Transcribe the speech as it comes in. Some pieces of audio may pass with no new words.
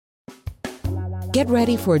Get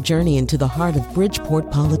ready for a journey into the heart of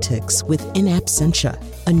Bridgeport politics with In Absentia,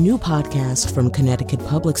 a new podcast from Connecticut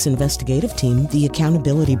Public's investigative team, The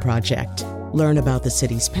Accountability Project. Learn about the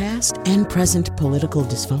city's past and present political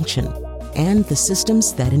dysfunction and the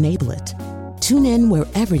systems that enable it. Tune in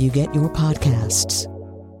wherever you get your podcasts.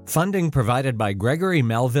 Funding provided by Gregory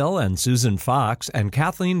Melville and Susan Fox and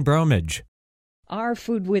Kathleen Bromage. Our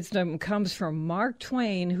food wisdom comes from Mark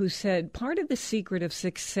Twain, who said, part of the secret of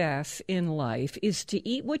success in life is to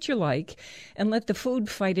eat what you like and let the food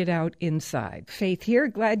fight it out inside. Faith here.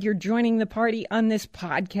 Glad you're joining the party on this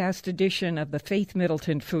podcast edition of the Faith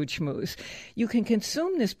Middleton Food Schmooze. You can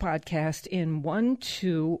consume this podcast in 1,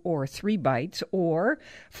 2, or 3 bites, or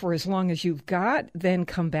for as long as you've got, then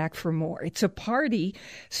come back for more. It's a party,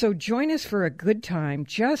 so join us for a good time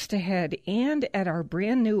just ahead and at our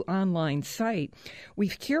brand new online site.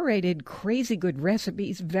 We've curated crazy good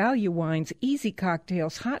recipes, value wines, easy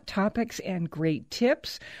cocktails, hot topics, and great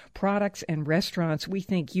tips, products, and restaurants we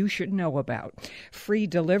think you should know about. Free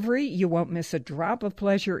delivery. You won't miss a drop of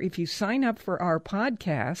pleasure if you sign up for our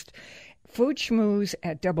podcast, Food Schmooze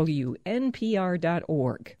at WNPR.org.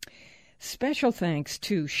 Special thanks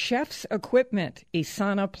to Chef's Equipment,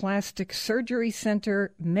 Isana Plastic Surgery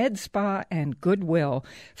Center, Med Spa, and Goodwill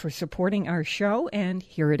for supporting our show, and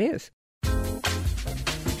here it is.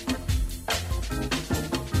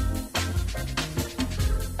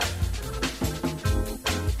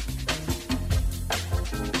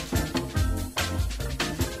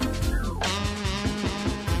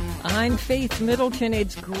 I'm Faith Middleton.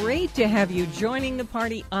 It's great to have you joining the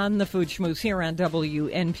party on the Food Schmooze here on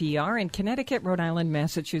WNPR in Connecticut, Rhode Island,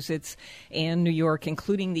 Massachusetts, and New York,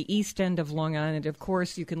 including the East End of Long Island. Of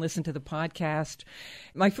course, you can listen to the podcast.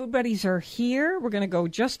 My food buddies are here. We're going to go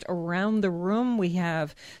just around the room. We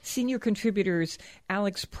have senior contributors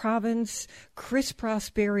Alex Province, Chris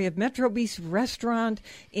Prosperi of Metro Beast Restaurant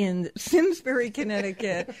in Simsbury,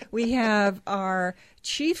 Connecticut. We have our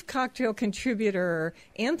chief cocktail contributor,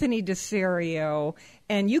 Anthony DeSario,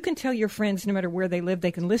 and you can tell your friends, no matter where they live,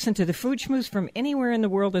 they can listen to the Food Schmooze from anywhere in the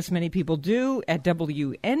world, as many people do, at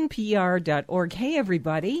WNPR.org. Hey,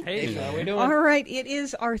 everybody. Hey, how are we doing? All right, it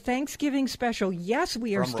is our Thanksgiving special. Yes,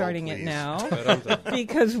 we are starting it now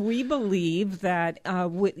because we believe that,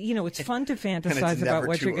 it's fun to fantasize about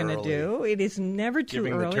what you're going to do. It is never too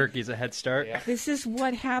early. Giving the turkeys a head start. Yeah. This is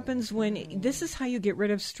what happens this is how you get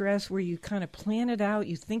rid of stress, where you kind of plan it out.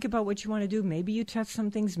 You think about what you want to do. Maybe you test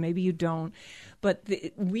some things, maybe you don't. But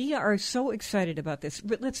we are so excited about this.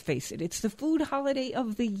 But let's face it, it's the food holiday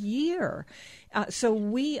of the year. So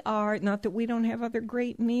we are, not that we don't have other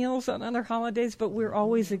great meals on other holidays, but we're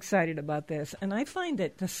always excited about this. And I find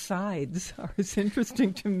that the sides are as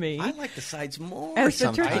interesting to me. I like the sides more as the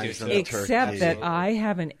sometimes than the turkey. Except that I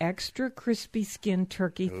have an extra crispy skin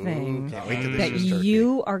turkey thing that turkey.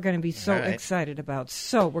 you are going to be so excited about.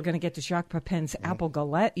 So we're going to get to Jacques Pepin's apple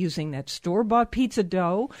galette using that store-bought pizza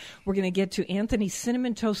dough. We're going to get to Anthony's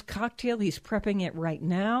cinnamon toast cocktail. He's prepping it right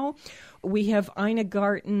now. We have Ina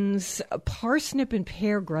Garten's parsnip and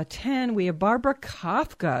pear gratin. We have Barbara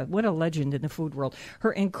Kafka, what a legend in the food world.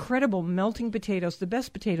 Her incredible melting potatoes, the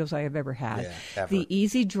best potatoes I have ever had. Yeah, ever. The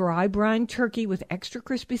easy dry brine turkey with extra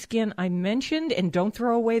crispy skin I mentioned. And don't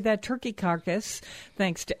throw away that turkey carcass,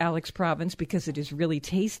 thanks to Alex Province, because it is really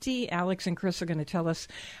tasty. Alex and Chris are going to tell us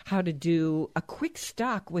how to do a quick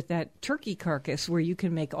stock with that turkey carcass where you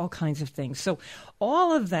can make all kinds of things. So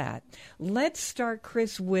all of that. Let's start,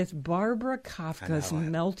 Chris, with Barbara Kafka's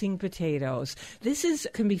melting potatoes. This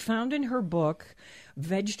can be found in her book,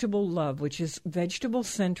 Vegetable Love, which is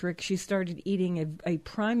vegetable-centric. She started eating a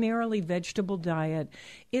primarily vegetable diet.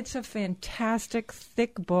 It's a fantastic,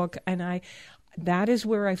 thick book, and that is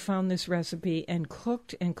where I found this recipe and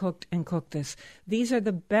cooked this. These are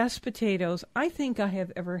the best potatoes I think I have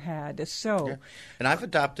ever had. So, yeah. And I've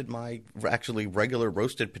adopted my actually regular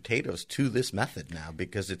roasted potatoes to this method now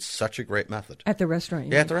because it's such a great method. At the restaurant?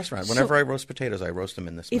 Yeah, at the restaurant. Whenever I roast potatoes, I roast them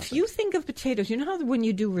in this method. If you think of potatoes, you know how when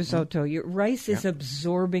you do risotto, your rice is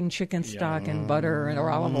absorbing chicken stock and butter and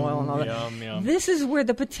olive oil and all that. Yum. This is where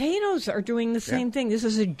the potatoes are doing the same thing. This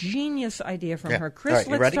is a genius idea from her. Chris, all right,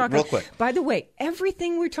 let's ready? talk. Real quick. By the way,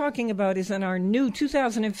 everything we're talking about is in our new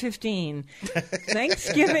 2015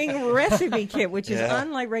 Thanksgiving recipe kit, which is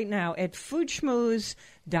online right now at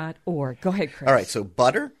foodschmooze.org. Go ahead, Chris. All right, so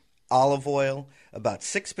butter, olive oil, about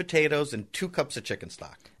 6 potatoes and 2 cups of chicken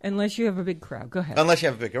stock. Unless you have a big crowd. Go ahead. Unless you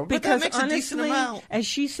have a big crowd. But because that makes honestly, a decent amount. as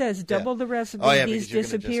she says, double the recipe, Oh, yeah, these because you're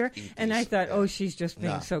gonna disappear. just eat And I these. thought, Yeah. oh, she's just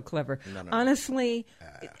being No. so clever. No. Honestly,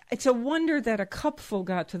 it's a wonder that a cupful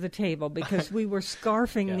got to the table because we were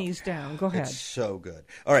scarfing these down. Go ahead. It's so good.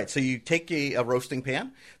 All right, so you take a roasting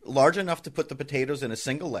pan, large enough to put the potatoes in a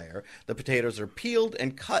single layer. The potatoes are peeled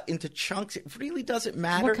and cut into chunks. It really doesn't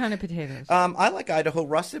matter. What kind of potatoes? I like Idaho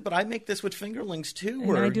russet, but I make this with fingerlings too. And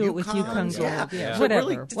or I do it with Yukon Gold. Yeah. Yeah. So Whatever, it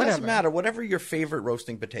really doesn't whatever. matter. Whatever your favorite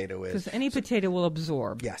roasting potato is. Because any potato will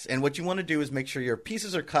absorb. Yes, and what you want to do is make sure your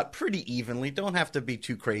pieces are cut pretty evenly. Don't have to be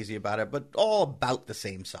too crazy about it, but all about the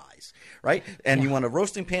same size, right? And you want a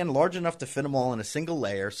roasting pan large enough to fit them all in a single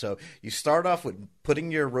layer. So you start off with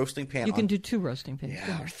putting your roasting pan You on. can do 2 roasting pans. Go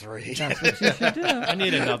Yeah, or ahead. 3. That's what you should do. I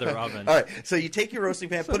need another oven. All right, so you take your roasting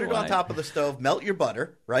pan, put do it on I. top of the stove, melt your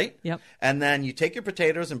butter, right? Yep. And then you take your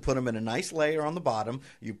potatoes and put them in a nice layer on the bottom.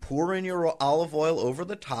 You pour in your olive oil over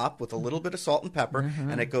the top with a little bit of salt and pepper,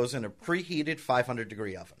 and it goes in a preheated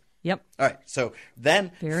 500-degree oven. Yep. All right, so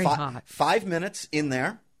then Very hot. 5 minutes in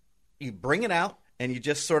there, you bring it out, and you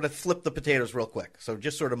just sort of flip the potatoes real quick. So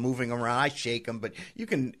just sort of moving them around. I shake them, but you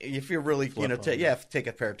can, if you're really, take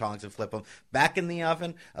a pair of tongs and flip them. Back in the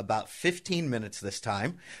oven, about 15 minutes this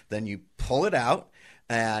time. Then you pull it out,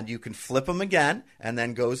 and you can flip them again, and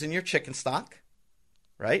then goes in your chicken stock.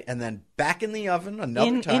 Right, and then back in the oven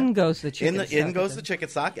another time. In goes the chicken stock. In goes the chicken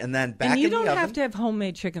stock, and then back And you in the oven. don't have to have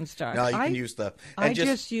homemade chicken stock. No, you can use the. I and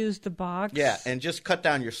just use the box. Yeah, and just cut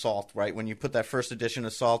down your salt, right? When you put that first addition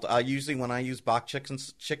of salt, usually when I use box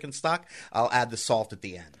chicken stock, I'll add the salt at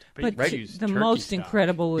the end. But right? use the turkey most stock.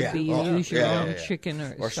 incredible would be you use your own chicken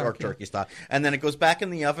or stock. turkey stock. And then it goes back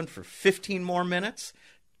in the oven for 15 more minutes.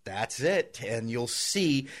 That's it. And you'll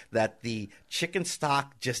see that the chicken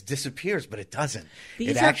stock just disappears, but it doesn't. These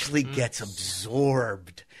It are- actually gets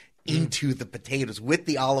absorbed into the potatoes with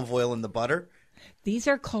the olive oil and the butter. These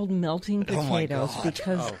are called melting Oh, my potatoes God.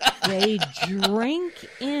 because they drink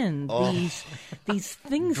in these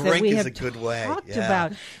things that Drink we is have a good way, talked yeah.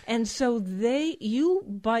 about. And so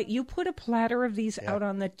you put a platter of these out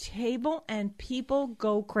on the table and people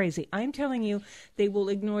go crazy. I'm telling you, they will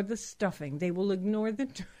ignore the stuffing. They will ignore the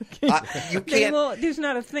turkey. You can't. There's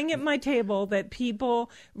not a thing at my table that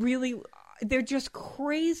people really. They're just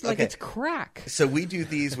crazy, like Okay. it's crack. So we do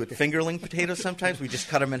these with fingerling potatoes sometimes. We just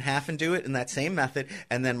cut them in half and do it in that same method.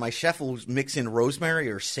 And then my chef will mix in rosemary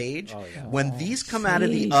or sage. When these come out of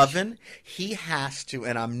the sage. oven, he has to,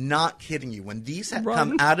 and I'm not kidding you, when these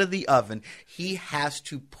come out of the oven, he has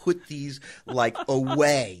to put these like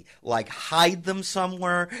away, like hide them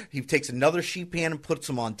somewhere. He takes another sheet pan and puts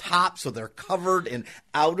them on top so they're covered and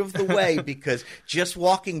out of the way because just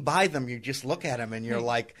walking by them, you just look at them and you're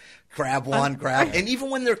like, grab one, and even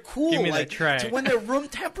when they're cool, Give me the like tray. so when they're room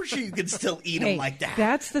temperature, you can still eat them like that.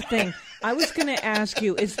 That's the thing. I was going to ask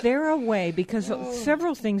you, is there a way, because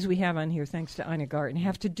several things we have on here, thanks to Ina Garten,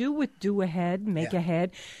 have to do with do ahead, make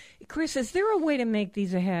ahead. Chris, is there a way to make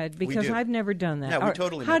these ahead? Because do. I've never done that. Yeah, we Or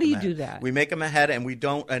totally. How make do you them do ahead. that? We make them ahead, and we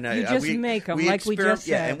don't. And You just make 'em, like we just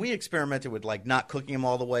Yeah, said. and we experimented with like not cooking them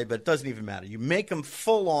all the way, but it doesn't even matter. You make them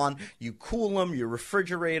full on. You cool them. You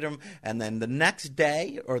refrigerate them, and then the next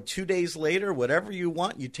day or 2 days later, whatever you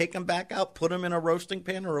want, you take them back out, put them in a roasting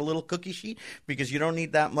pan or a little cookie sheet because you don't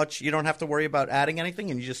need that much. You don't have to worry about adding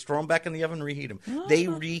anything, and you just throw them back in the oven and reheat them. They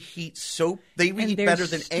reheat They reheat they're better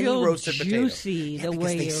than any still roasted potato. juicy Yeah, the because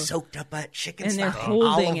way they you- soaked up that chicken and they're stock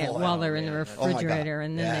holding olive it oil. while they're in the Oh, my God. refrigerator,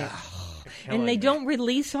 and then Yeah. and they don't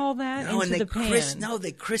release all that No, into and they the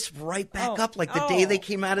pan. crisp right back Oh, up like the day they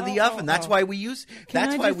came out of the oven. That's why we use. Can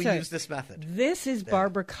That's I why just we say, use this method. This is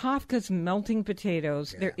Barbara Kafka's melting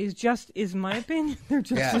potatoes. There is my opinion. There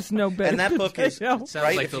just is no better. And that book is potato. Sounds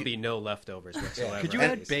right. like if there'll you- be no leftovers whatsoever. Yeah. Could you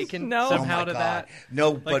And- add bacon No. somehow Oh my to God. that?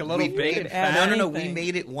 No, but a little we bacon made, fat? No. We Anything.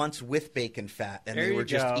 made it once with bacon fat, and There they you were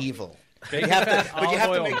just go. evil. Bacon You have to, fat, but you have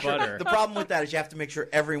olive to oil, make sure. butter. The problem with that is you have to make sure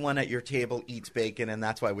everyone at your table eats bacon, and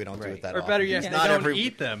that's why we don't do it that Or often. better yet, Because they not don't every-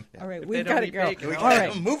 eat them. All right, If we've they don't got to eat go. bacon, We All gotta-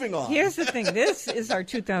 right, moving on. Here's the thing. This is our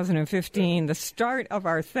 2015, the start of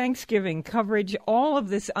our Thanksgiving coverage. All of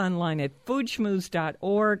this online at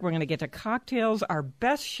foodschmooze.org. We're going to get to cocktails, our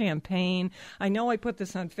best champagne. I know I put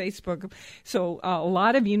this on Facebook, so a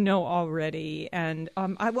lot of you know already. And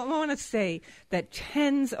I want to say that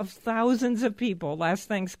tens of thousands of people last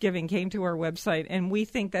Thanksgiving came to our website, and we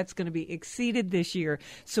think that's going to be exceeded this year.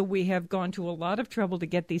 So we have gone to a lot of trouble to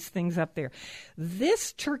get these things up there.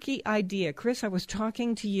 This turkey idea, Chris, I was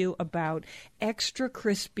talking to you about extra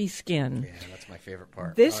crispy skin. Yeah, that's my favorite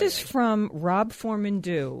part. This is from Rob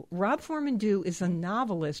Foreman-Dew. Rob Foreman-Dew is a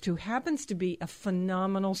novelist who happens to be a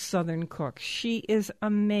phenomenal Southern cook. She is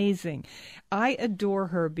amazing. I adore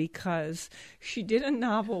her because she did a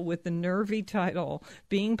novel with the nervy title,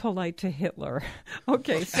 Being Polite to Hitler.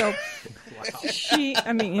 Okay, so she,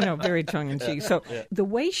 I mean, you know, very tongue-in-cheek. So the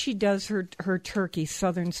way she does her turkey,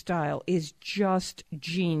 Southern style, is just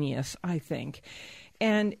genius, I think.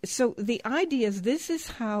 And so the idea is this is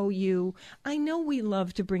how I know we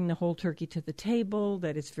love to bring the whole turkey to the table,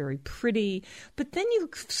 that it's very pretty, but then you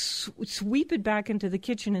sweep it back into the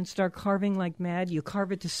kitchen and start carving like mad. You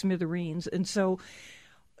carve it to smithereens. And so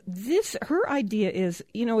her idea is,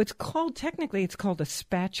 you know, technically it's called a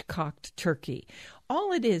spatchcocked turkey.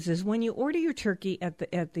 All it is when you order your turkey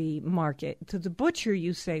at the market, to the butcher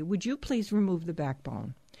you say, would you please remove the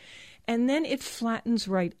backbone? And then it flattens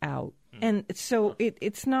right out. And so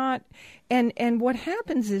it's not, and what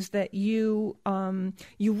happens is that you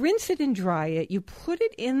rinse it and dry it. You put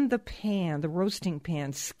it in the pan, the roasting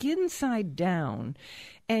pan, skin side down,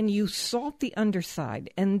 and you salt the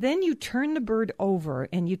underside. And then you turn the bird over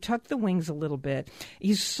and you tuck the wings a little bit.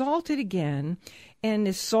 You salt it again, and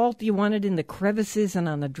the salt, you want it in the crevices and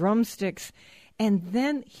on the drumsticks. And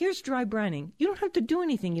then here's dry brining. You don't have to do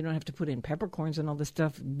anything. You don't have to put in peppercorns and all this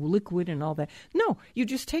stuff, liquid and all that. No, you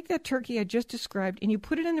just take that turkey I just described and you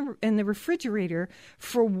put it in the refrigerator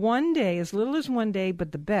for 1 day, as little as 1 day,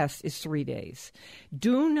 but the best is 3 days.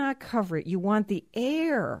 Do not cover it. You want the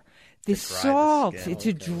air, the salt,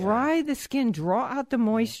 to dry the skin, draw out the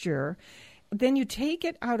moisture. Then you take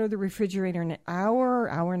it out of the refrigerator an hour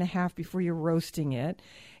and a half before you're roasting it.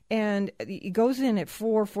 And it goes in at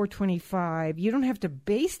 425. You don't have to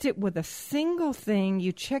baste it with a single thing.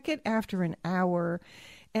 You check it after an hour,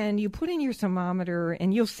 and you put in your thermometer,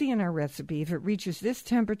 and you'll see in our recipe, if it reaches this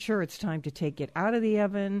temperature, it's time to take it out of the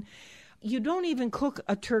oven. You don't even cook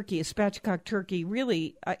a spatchcock turkey,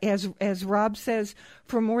 really, as Rob says,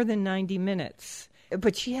 for more than 90 minutes.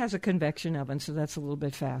 But she has a convection oven, so that's a little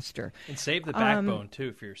bit faster. And save the backbone,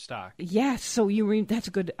 too, for your stock. Yes, so that's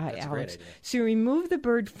a good Alex. A great idea. So you remove the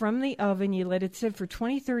bird from the oven, you let it sit for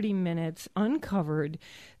 20-30 minutes, uncovered.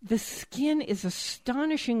 The skin is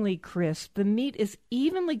astonishingly crisp. The meat is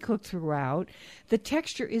evenly cooked throughout. The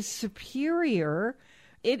texture is superior.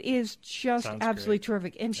 It is just absolutely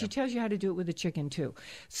terrific. And she tells you how to do it with the chicken, too.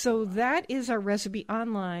 So that is our recipe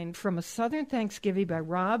online from A Southern Thanksgiving by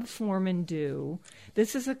Rob Foreman-Dew.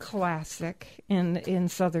 This is a classic in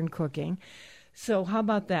Southern cooking. So how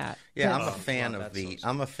about that? Yeah, I'm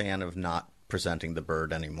a fan of not presenting the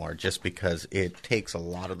bird anymore, just because it takes a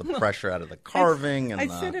lot of the pressure out of the carving. I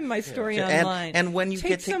said in my story online. And when you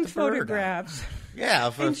take some photographs.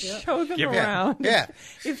 And show them around. Yeah.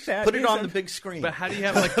 Put it on the big screen. But how do you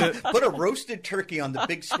have put a roasted turkey on the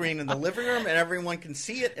big screen in the living room, and everyone can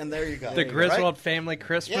see it, and there you go. The Griswold family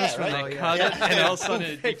Christmas when they cut it, and all of a sudden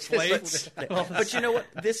it deflates. But you know what?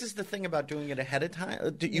 This is the thing about doing it ahead of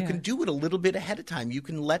time. You can do it a little bit ahead of time. You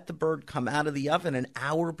can let the bird come out of the oven an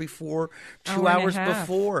hour before, 2 hours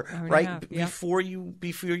before, right? Before you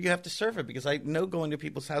have to serve it. Because I know going to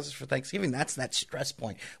people's houses for Thanksgiving, that's that stress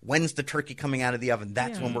point. When's the turkey coming out of the oven?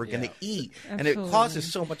 That's when we're going to eat. Absolutely. And it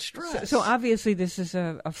causes so much stress. So obviously this is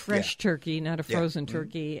a fresh turkey, not a frozen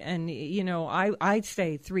turkey. And, you know, I'd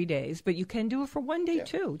say 3 days, but you can do it for 1 day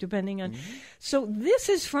too, depending on. So this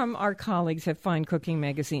is from our colleagues at Fine Cooking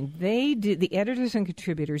Magazine. The editors and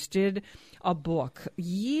contributors did a book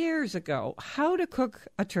years ago, How to Cook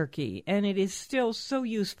a Turkey, and it is still so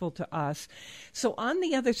useful to us. So on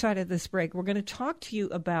the other side of this break, we're going to talk to you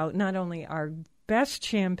about not only our best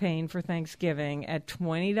champagne for Thanksgiving at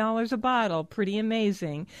 $20 a bottle, pretty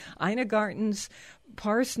amazing, Ina Garten's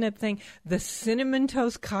parsnip thing, the cinnamon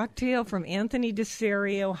toast cocktail from Anthony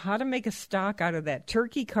DeSerio, how to make a stock out of that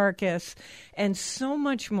turkey carcass, and so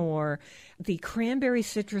much more. The cranberry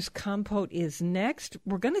citrus compote is next.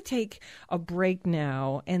 We're going to take a break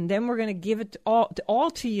now, and then we're going to give it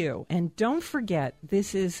all to you. And don't forget,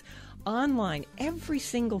 this is online. Every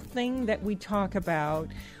single thing that we talk about,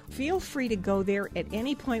 feel free to go there at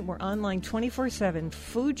any point. We're online 24/7,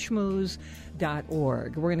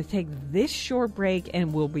 foodschmooze.org. We're going to take this short break,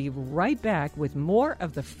 and we'll be right back with more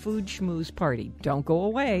of the Food Schmooze Party. Don't go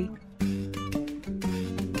away.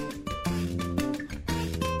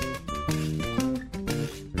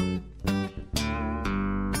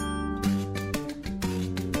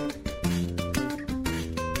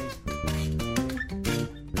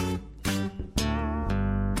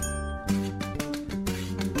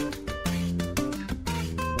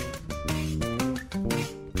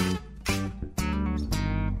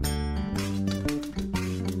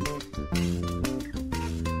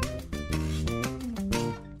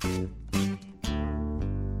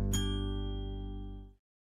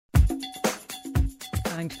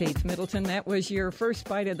 I'm Faith Middleton. That was your first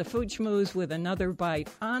bite of the Food Schmooze with another bite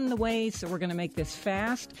on the way, so we're going to make this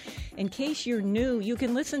fast. In case you're new, you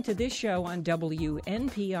can listen to this show on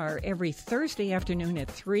WNPR every Thursday afternoon at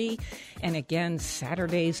 3 and again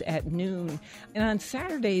Saturdays at noon. And on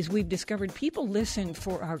Saturdays, we've discovered people listen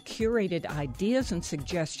for our curated ideas and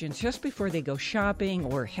suggestions just before they go shopping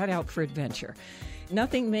or head out for adventure.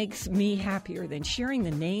 Nothing makes me happier than sharing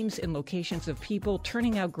the names and locations of people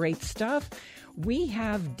turning out great stuff. We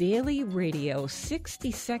have daily radio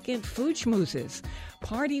 60-second food schmoozes.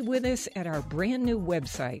 Party with us at our brand new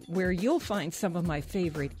website, where you'll find some of my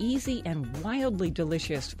favorite easy and wildly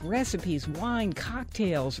delicious recipes, wine,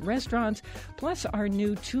 cocktails, restaurants, plus our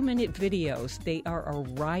new 2-minute videos. They are a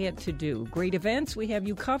riot to do. Great events, we have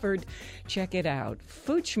you covered. Check it out.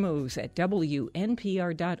 Food Schmooze at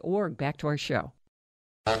WNPR.org. Back to our show.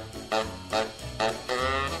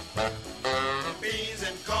 Beans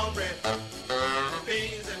and cornbread.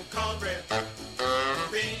 Beans and cornbread.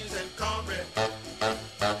 Beans and cornbread.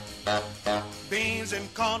 Beans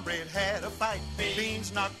and cornbread had a fight.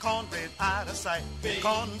 Beans knocked cornbread out of sight.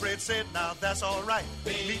 Cornbread said, now that's all right.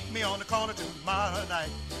 Meet me on the corner tomorrow night.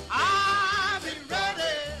 I'll be ready.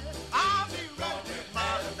 I'll be ready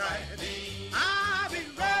tomorrow night. I'll be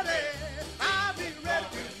ready. I'll be ready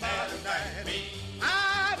tomorrow night.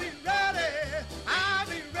 I'll be ready. I'll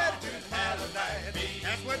be ready tomorrow night.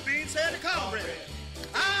 That's what Beans said to cornbread.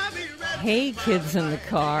 I'll be ready. Hey, kids in the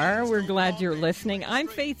car. We're glad you're listening. I'm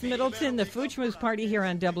Faith Middleton. The Food Schmooze Party here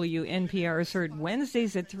on WNPR is heard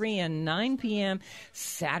Wednesdays at 3 and 9 p.m.,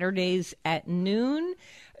 Saturdays at noon.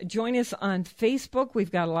 Join us on Facebook.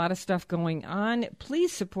 We've got a lot of stuff going on.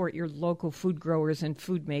 Please support your local food growers and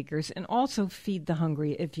food makers, and also feed the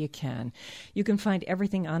hungry if you can. You can find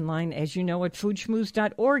everything online, as you know, at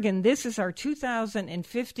foodschmooze.org. And this is our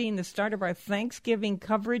 2015, the start of our Thanksgiving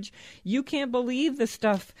coverage. You can't believe the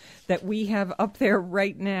stuff that we have up there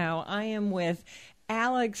right now. I am with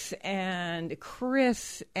Alex and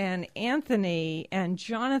Chris and Anthony and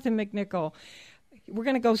Jonathan McNichol. We're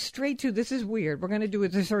going to go straight to, this is weird, we're going to do a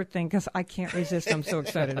dessert thing because I can't resist. I'm so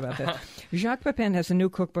excited about this. Jacques Pepin has a new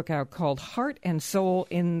cookbook out called Heart and Soul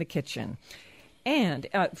in the Kitchen. And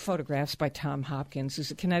photographs by Tom Hopkins, who's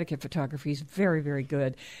a Connecticut photographer. He's very, very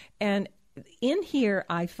good. And in here,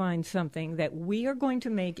 I find something that we are going to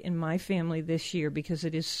make in my family this year because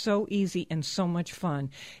it is so easy and so much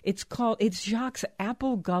fun. It's Jacques'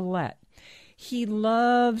 Apple Galette. He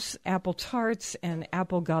loves apple tarts and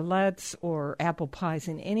apple galettes or apple pies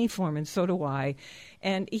in any form, and so do I.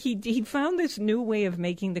 And he found this new way of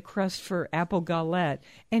making the crust for apple galette,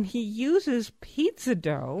 and he uses pizza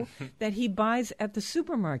dough that he buys at the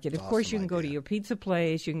supermarket. Of course, you can go to your pizza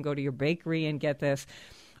place, you can go to your bakery and get this.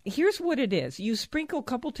 Here's what it is. You sprinkle a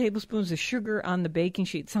couple tablespoons of sugar on the baking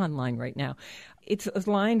sheet. It's online right now. It's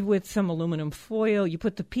lined with some aluminum foil. You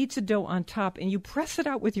put the pizza dough on top, and you press it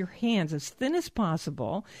out with your hands as thin as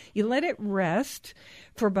possible. You let it rest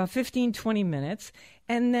for about 15, 20 minutes,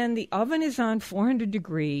 and then the oven is on 400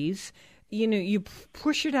 degrees. You know, you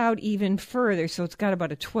push it out even further, so it's got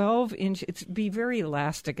about a 12-inch. It's be very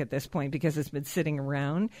elastic at this point because it's been sitting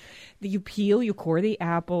around. You peel, you core the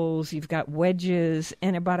apples, you've got wedges,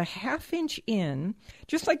 and about a half-inch in,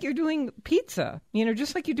 just like you're doing pizza,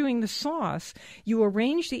 just like you're doing the sauce, you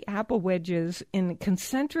arrange the apple wedges in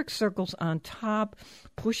concentric circles on top,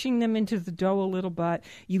 pushing them into the dough a little bit.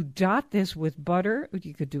 You dot this with butter.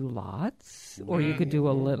 You could do lots, or you could do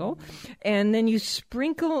a little. And then you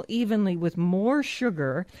sprinkle evenly with more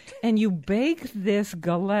sugar, and you bake this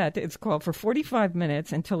galette, it's called, for 45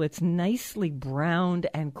 minutes until it's nicely browned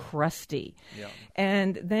and crusty. Yeah.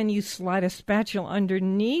 And then you slide a spatula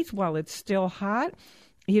underneath while it's still hot.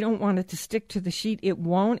 You don't want it to stick to the sheet. It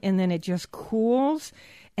won't, and then it just cools.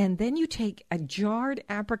 And then you take a jarred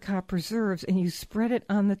apricot preserves and you spread it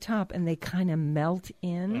on the top, and they kind of melt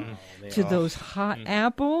in to those hot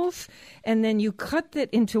apples. And then you cut that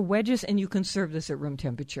into wedges, and you can serve this at room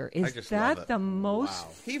temperature. Is that the most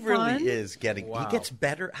fun? He really is getting, he gets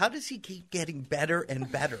better. How does he keep getting better and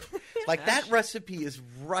better? Like, that recipe is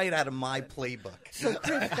right out of my playbook. So,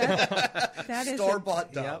 Chris, that is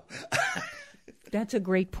store-bought dough. That's a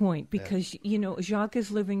great point because, Jacques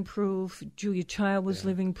is living proof. Julia Child was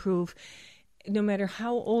living proof. No matter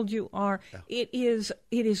how old you are, it is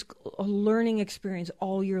a learning experience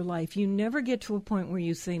all your life. You never get to a point where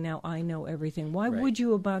you say, now I know everything. Why would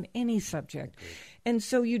you about any subject? And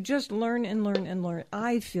so you just learn and learn and learn.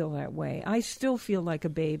 I feel that way. I still feel like a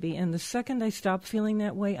baby. And the second I stop feeling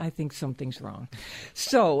that way, I think something's wrong.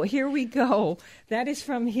 So here we go. That is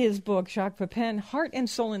from his book, Jacques Pepin, Heart and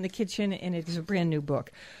Soul in the Kitchen, and it is a brand new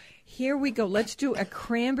book. Here we go. Let's do a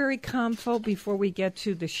cranberry comfort before we get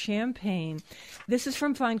to the champagne. This is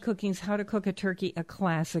from Fine Cooking's How to Cook a Turkey, a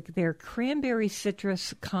classic. Their cranberry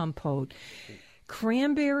citrus compote.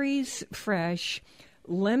 Cranberries fresh,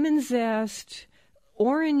 lemon zest,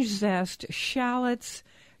 orange zest, shallots,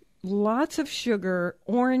 lots of sugar,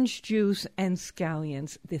 orange juice, and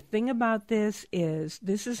scallions. The thing about this is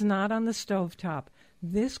not on the stovetop.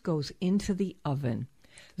 This goes into the oven.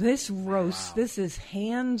 This roast, This is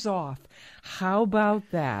hands off. How about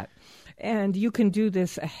that? And you can do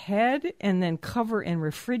this ahead and then cover and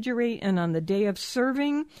refrigerate. And on the day of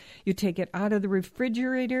serving, you take it out of the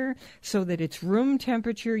refrigerator so that it's room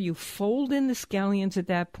temperature. You fold in the scallions at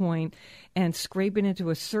that point and scrape it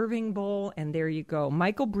into a serving bowl. And there you go.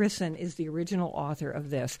 Michael Brisson is the original author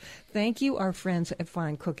of this. Thank you, our friends at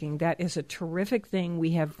Fine Cooking. That is a terrific thing.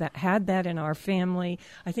 We have had that in our family.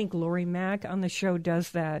 I think Lori Mack on the show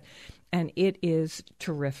does that. And it is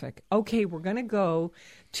terrific. Okay, we're going to go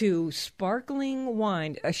to sparkling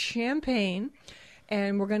wine, a champagne,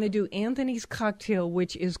 and we're going to do Anthony's cocktail,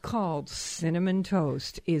 which is called Cinnamon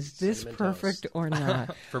Toast. Is this perfect or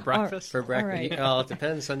not? For breakfast? For breakfast. Right. Well, it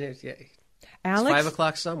depends on it. Yeah. Alex, It's 5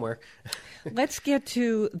 o'clock somewhere. let's get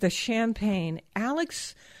to the champagne.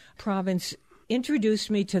 Alex Province introduced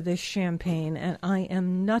me to this champagne, and I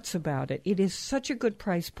am nuts about it. It is such a good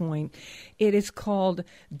price point. It is called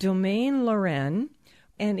Domaine Lorraine,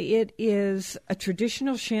 and it is a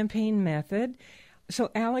traditional champagne method. So,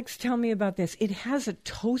 Alex, tell me about this. It has a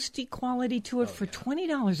toasty quality to it for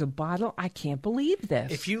 $20 a bottle. I can't believe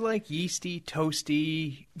this. If you like yeasty,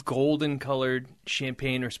 toasty, golden-colored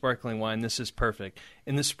champagne or sparkling wine, this is perfect.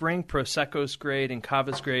 In the spring, Prosecco's great and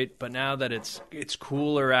Cava's great, but now that it's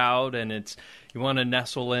cooler out and you want to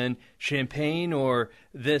nestle in, champagne or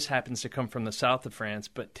this happens to come from the south of France,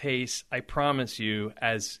 but tastes, I promise you,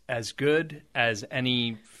 as good as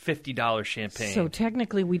any $50 champagne. So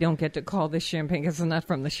technically we don't get to call this champagne because it's not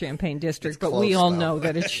from the Champagne District, but close, we all though. know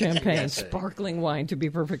that it's champagne, sparkling wine to be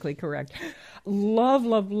perfectly correct. Love,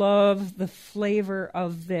 love, love the flavor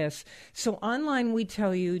of this. So online we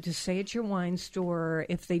tell you to say at your wine store,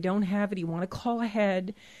 if they don't have it, you want to call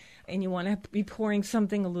ahead and you want to be pouring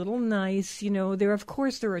something a little nice. You know, there are $10,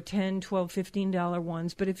 $12, $15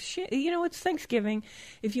 ones, but if, it's Thanksgiving,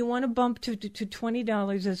 if you want to bump to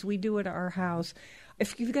 $20 as we do at our house,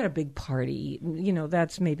 if you've got a big party,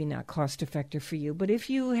 that's maybe not cost effective for you. But if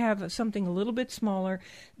you have something a little bit smaller,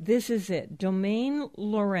 this is it. Domaine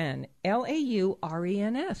Lorraine,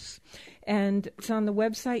 Laurens. And it's on the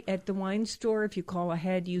website at the wine store. If you call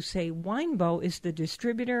ahead, you say Winebow is the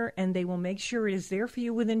distributor, and they will make sure it is there for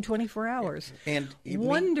you within 24 hours. And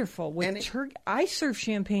wonderful. I serve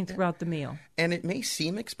champagne throughout the meal. And it may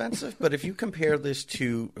seem expensive, but if you compare this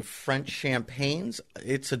to French champagnes,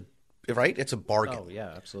 it's a bargain. Oh,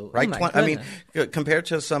 yeah, absolutely. Right? Oh, my I mean, goodness. compared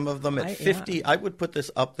to some of them at $50, yeah. I would put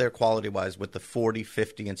this up there quality-wise with the $40,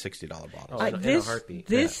 $50, and $60 bottles. In a heartbeat.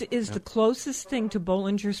 This is the closest thing to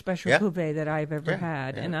Bollinger Special Yeah. Cuvée that I've ever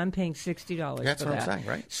had, Yeah. and I'm paying $60 That's for what that. I'm saying,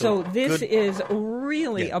 right? So this good- is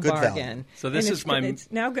really a good value. bargain. So this And is my-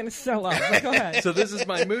 It's now going to sell out. But go ahead. So this is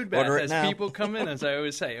my mood bath. Order it As now. people come in, as I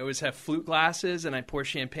always say, I always have flute glasses and I pour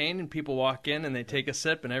champagne and people walk in and they take a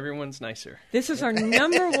sip and everyone's nicer. This is our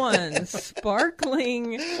number one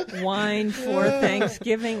sparkling wine for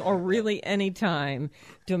Thanksgiving or really any time.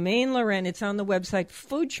 Domaine Lorraine. It's on the website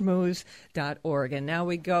foodschmooze.org. And now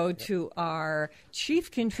we go to our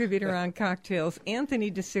chief contributor on cocktails,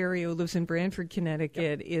 Anthony DeSerio, lives in Branford,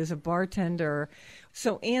 Connecticut, is a bartender.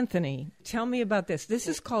 So, Anthony, tell me about this. This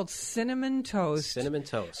is called Cinnamon Toast. Cinnamon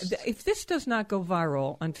Toast. If this does not go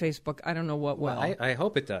viral on Facebook, I don't know what will. Well, I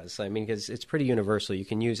hope it does. I mean, because it's pretty universal. You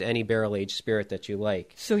can use any barrel-aged spirit that you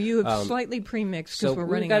like. So you have slightly pre-mixed because we're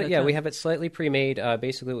running out of time. we have it slightly pre-made.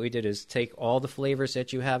 Basically, what we did is take all the flavors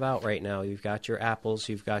that you have out right now. You've got your apples,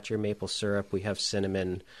 you've got your maple syrup, we have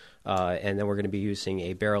cinnamon, and then we're going to be using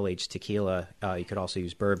a barrel-aged tequila. You could also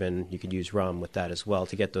use bourbon. You could use rum with that as well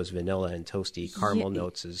to get those vanilla and toasty caramel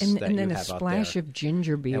notes that and you then have a out there. splash of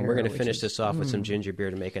ginger beer. And we're going to which finish is- this off with some ginger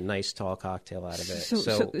beer to make a nice tall cocktail out of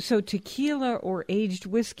it. So tequila or aged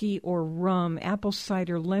whiskey or rum, apple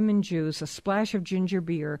cider, lemon juice, a splash of ginger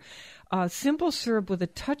beer, simple syrup with a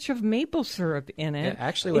touch of maple syrup in it. Yeah,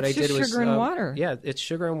 actually, what It's I did just was sugar and water. Yeah, it's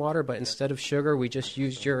sugar and water, but instead of sugar, we just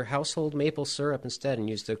used your household maple syrup instead, and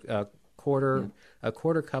used a quarter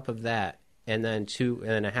cup of that and then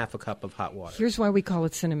 2.5 cup of hot water. Here's why we call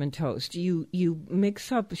it cinnamon toast. You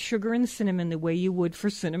mix up sugar and cinnamon the way you would for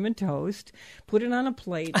cinnamon toast. Put it on a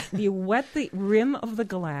plate. You wet the rim of the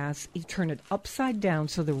glass. You turn it upside down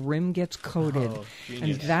so the rim gets coated.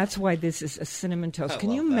 And that's why this is a cinnamon toast.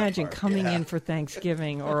 Can you imagine coming in for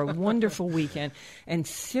Thanksgiving or a wonderful weekend and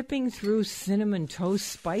sipping through cinnamon toast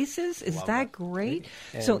spices? Is that great?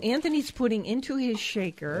 So Anthony's putting into his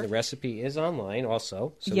shaker. The recipe is online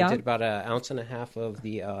also. So we did about an ounce and a half of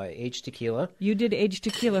the aged tequila. You did aged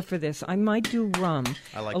tequila for this. I might do rum.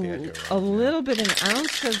 I like the idea of a rum, little bit, an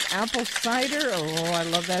ounce of apple cider. Oh, I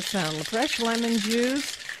love that sound. Fresh lemon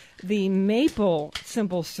juice. The maple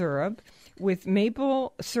simple syrup with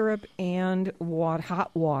maple syrup and hot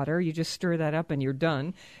water. You just stir that up and you're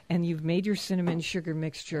done. And you've made your cinnamon sugar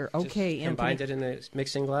mixture. Okay, just combined Anthony. it in the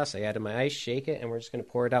mixing glass. I added my ice, shake it, and we're just going to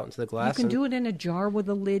pour it out into the glass. You can do it in a jar with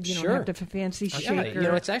a lid. You don't have to fancy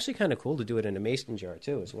shaker. It's actually kind of cool to do it in a mason jar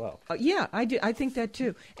too, as well. Yeah, I do. I think that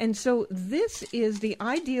too. And so this is the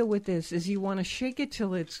idea with this: is you want to shake it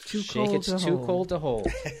till it's too cold to hold. Too cold to hold.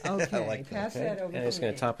 Okay, pass that over. And I'm just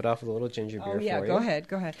going to top it off with a little ginger beer for you. Go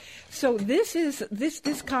ahead. So this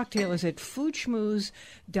cocktail is at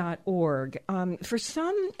foodschmooze.org. For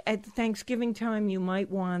some at Thanksgiving time, you might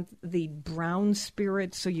want the brown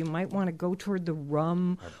spirits, so you might want to go toward the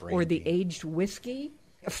rum or the aged whiskey.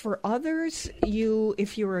 For others,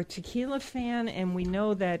 if you're a tequila fan, and we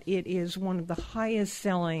know that it is one of the highest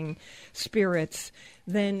selling spirits,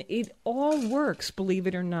 then it all works, believe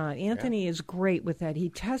it or not. Anthony is great with that. He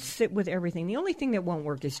tests it with everything. The only thing that won't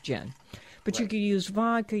work is gin. But you could use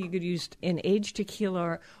vodka, you could use an aged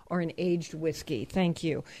tequila or an aged whiskey. Thank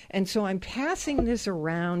you. And so I'm passing this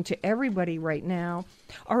around to everybody right now.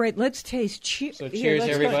 All right, let's taste. So cheers,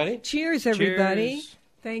 everybody. Cheers, everybody. Cheers.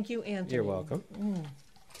 Thank you, Anthony. You're welcome.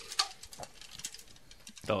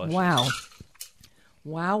 Delicious.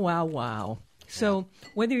 Wow. So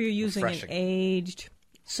whether you're using an aged...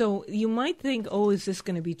 So you might think, is this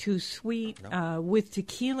going to be too sweet? No. With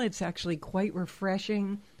tequila, it's actually quite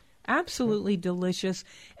refreshing. Absolutely delicious.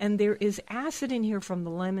 And there is acid in here from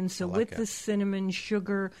the lemon. So with the cinnamon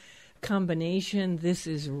sugar combination, this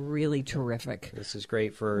is really terrific. This is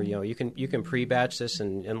great for, you can pre-batch this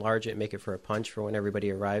and enlarge it, make it for a punch for when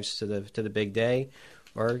everybody arrives to the big day.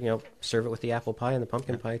 Or, serve it with the apple pie and the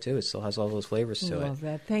pumpkin pie, too. It still has all those flavors to it. Love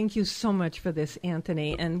that. Thank you so much for this,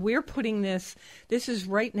 Anthony. And we're putting this is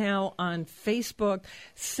right now on Facebook.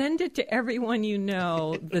 Send it to everyone you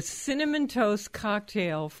know, the Cinnamon Toast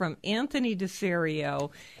Cocktail from Anthony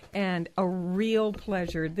DeSerio. And a real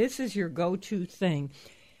pleasure. This is your go-to thing.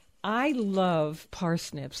 I love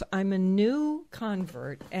parsnips. I'm a new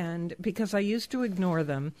convert, and because I used to ignore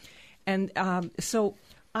them. And so...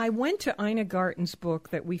 I went to Ina Garten's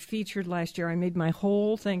book that we featured last year. I made my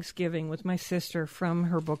whole Thanksgiving with my sister from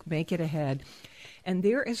her book, Make It Ahead. And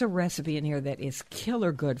there is a recipe in here that is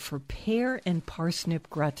killer good for pear and parsnip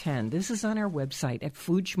gratin. This is on our website at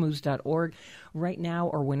foodschmooze.org right now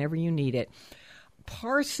or whenever you need it.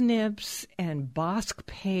 Parsnips and Bosc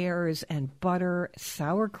pears and butter,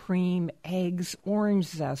 sour cream, eggs, orange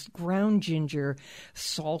zest, ground ginger,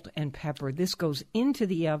 salt, and pepper. This goes into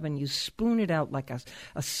the oven. You spoon it out like a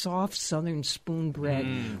soft southern spoon bread.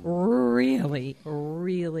 Really,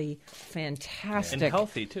 really fantastic. And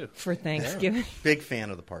healthy, too. For Thanksgiving. Big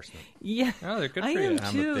fan of the parsnip. Yeah. Oh, they're good for I you. am, I'm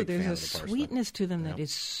a too. big There's fan a of the parsnip. sweetness to them that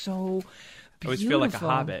is so I always feel like a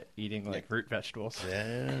hobbit eating root vegetables.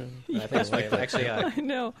 Yeah. I think it's actually, I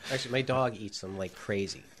know. Actually, my dog eats them like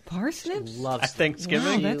crazy. Parsnips? She loves At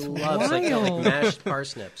Thanksgiving? Wow, that's She loves like wild. mashed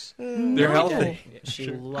parsnips. They're healthy.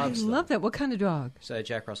 She I loves them. love that. What kind of dog? It's a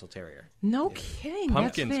Jack Russell Terrier. No kidding.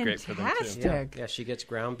 Pumpkin's That's great for them, too. fantastic. Yeah, she gets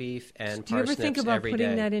ground beef and Do you ever parsnips think about every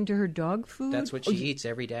putting day. that into her dog food? That's what she eats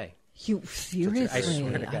every day. You seriously? I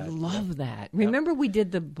swear to I God. love that. Remember we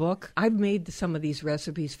did the book? I've made some of these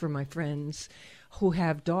recipes for my friends who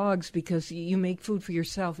have dogs because you make food for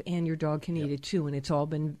yourself and your dog can eat it too, and it's all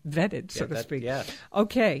been vetted, so to speak. Yeah.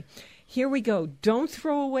 Okay. Here we go. Don't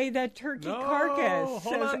throw away that turkey carcass, hold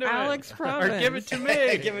says on to Alex it. Province. Or give it to me.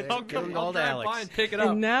 I'll give it all I'll to drive Alex. by and pick it up.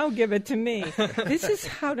 And now give it to me. This is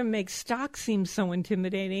how to make stock seem so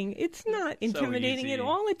intimidating. It's not intimidating easy. at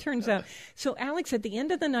all, it turns out. So, Alex, at the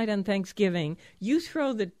end of the night on Thanksgiving, you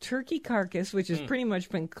throw the turkey carcass, which has pretty much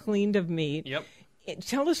been cleaned of meat. Yep.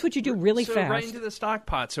 Tell us what you do really so fast. right into the stock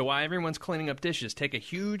pot. So while everyone's cleaning up dishes, take a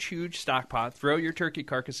huge stock pot, throw your turkey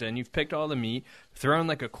carcass in. You've picked all the meat. Throw in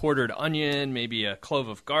like a quartered onion, maybe a clove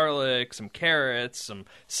of garlic, some carrots, some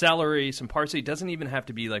celery, some parsley. It doesn't even have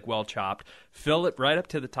to be like well chopped. fill it right up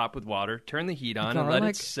to the top with water, turn the heat on, and let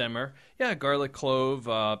it simmer. Yeah, garlic, clove,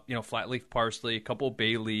 flat leaf parsley, a couple of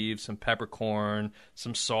bay leaves, some peppercorn,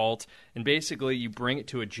 some salt, and basically you bring it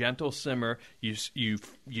to a gentle simmer. You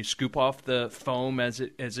scoop off the foam as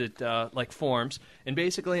it forms, and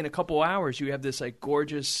basically in a couple hours you have this like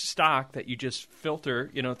gorgeous stock that you just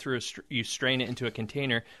filter, through you strain it into a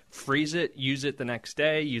container, freeze it, use it the next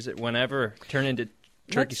day, use it whenever, turn into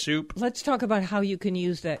turkey soup. Let's talk about how you can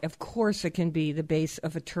use that. Of course, it can be the base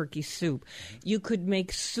of a turkey soup. You could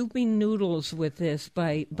make soupy noodles with this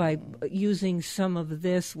by using some of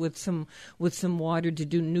this with some water to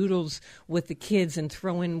do noodles with the kids and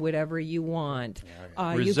throw in whatever you want.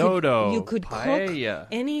 Risotto, you could paella. Cook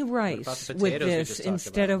any rice with this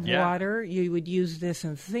instead of water. You would use this,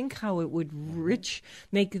 and think how it would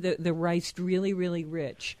make the rice really, really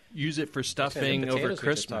rich. Use it for stuffing over Christmas.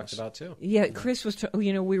 We just talked about too. Yeah, Chris was.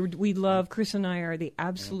 We love. Chris and I are the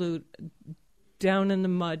absolute down in the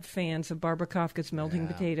mud fans of Barbara Kafka's melting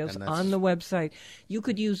potatoes on the website. You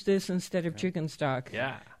could use this instead of chicken stock.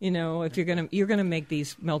 Yeah. If you're gonna make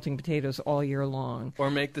these melting potatoes all year long,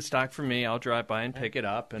 or make the stock for me. I'll drive by and pick it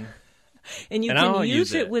up and you can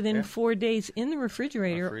use it within 4 days in the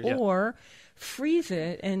refrigerator or freeze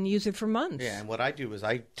it and use it for months. Yeah, and what I do is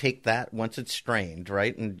I take that once it's strained,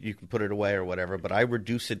 right, and you can put it away or whatever, but I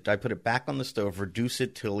reduce it. I put it back on the stove, reduce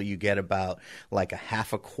it till you get about like a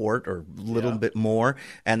half a quart or a little bit more,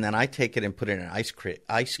 and then I take it and put it in an ice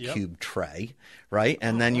cube tray, right,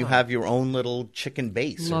 and then you have your own little chicken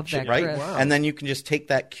base. Love that, right? Chris. Wow. And then you can just take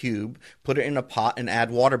that cube, put it in a pot, and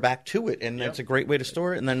add water back to it, and that's a great way to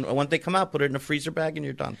store it. And then once they come out, put it in a freezer bag, and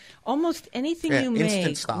you're done. Almost anything you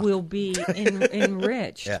make will be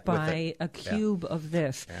enriched by a cube of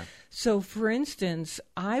this. Yeah. So, for instance,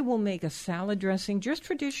 I will make a salad dressing, just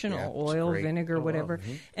traditional, oil, vinegar, whatever,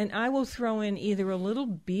 and I will throw in either a little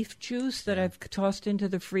beef juice that I've tossed into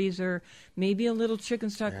the freezer, maybe a little chicken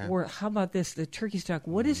stock, or how about this, the turkey stock.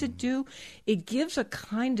 What does it do? It gives a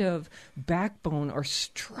kind of backbone or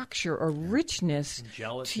structure or richness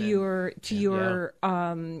to your your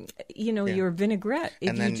vinaigrette.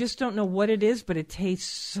 You just don't know what it is, but it tastes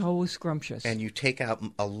so scrumptious. And you take out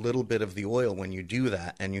a little bit of the oil when you do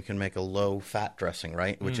that, and you can make a low-fat dressing,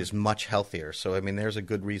 right, which is much healthier. So, I mean, there's a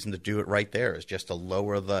good reason to do it right there, is just to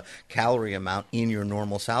lower the calorie amount in your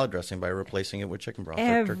normal salad dressing by replacing it with chicken broth.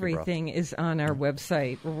 Everything is on our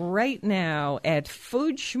website right now at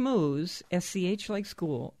Food Schmooze, SCH like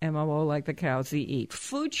school, MOO like the cows they eat,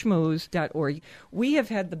 foodschmooze.org. We have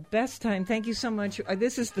had the best time. Thank you so much.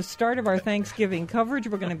 This is the start of our Thanksgiving coverage.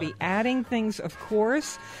 We're going to be adding things, of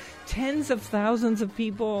course. Tens of thousands of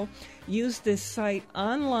people used this site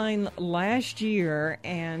online last year,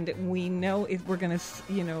 and we know if we're going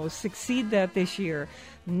to, succeed that this year.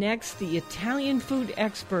 Next, the Italian food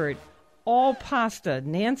expert, all pasta,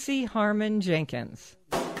 Nancy Harmon Jenkins.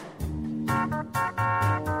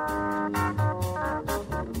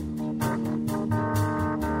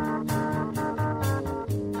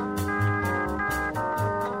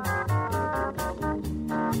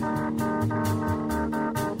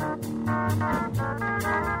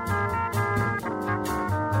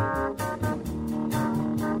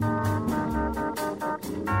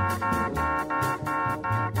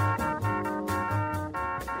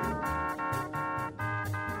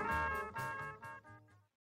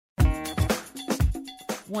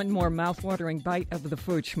 One more mouth-watering bite of the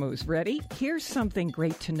Food Schmooze. Ready? Here's something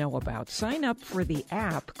great to know about. Sign up for the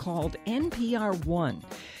app called NPR One.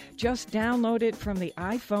 Just download it from the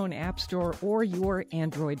iPhone App Store or your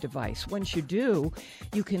Android device. Once you do,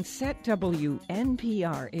 you can set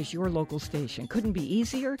WNPR as your local station. Couldn't be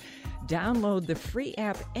easier? Download the free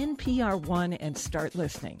app NPR One and start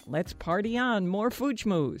listening. Let's party on. More Food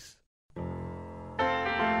Schmooze.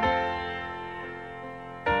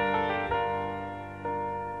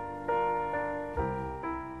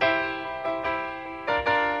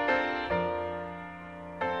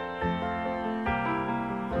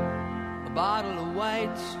 A bottle of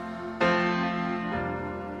white,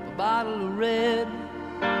 a bottle of red,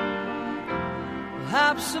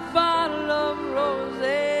 perhaps a bottle of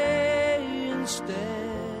rosé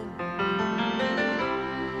instead.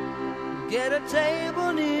 Get a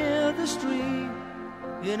table near the stream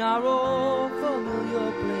in our old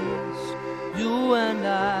familiar place, you and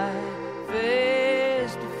I,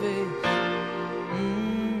 face to face.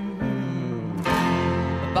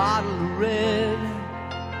 A bottle of red,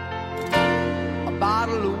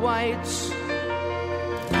 bottle of whites.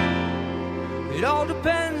 It all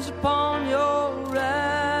depends upon your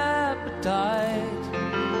appetite.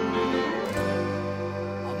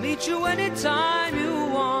 I'll meet you anytime you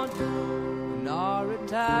want in our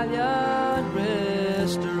Italian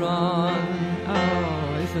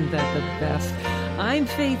Isn't that the best? I'm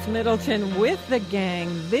Faith Middleton with the gang.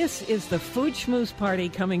 This is the Food Schmooze Party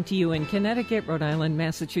coming to you in Connecticut, Rhode Island,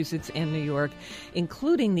 Massachusetts, and New York,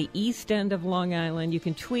 including the East End of Long Island. You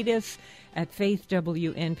can tweet us at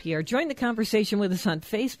FaithWNPR. Join the conversation with us on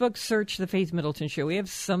Facebook. Search The Faith Middleton Show. We have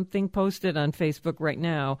something posted on Facebook right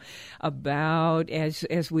now about,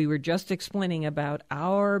 as we were just explaining, about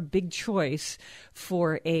our big choice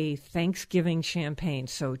for a Thanksgiving champagne.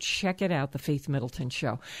 So check it out, The Faith Middleton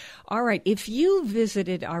Show. All right, if you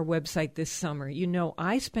visited our website this summer, you know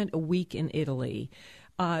I spent a week in Italy.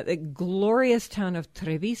 The glorious town of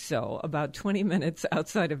Treviso, about 20 minutes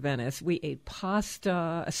outside of Venice. We ate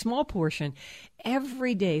pasta, a small portion,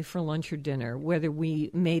 every day for lunch or dinner, whether we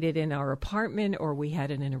made it in our apartment or we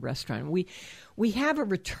had it in a restaurant. We have a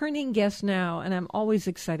returning guest now, and I'm always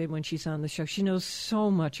excited when she's on the show. She knows so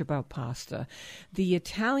much about pasta. The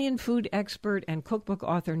Italian food expert and cookbook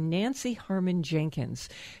author Nancy Harmon Jenkins.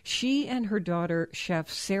 She and her daughter, chef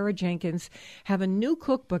Sarah Jenkins, have a new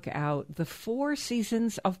cookbook out, The 4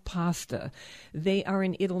 Seasons of Pasta. They are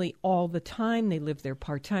in Italy all the time. They live there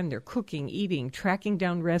part-time. They're cooking, eating, tracking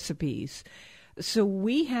down recipes. So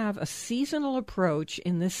we have a seasonal approach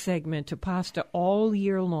in this segment to pasta all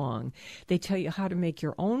year long. They tell you how to make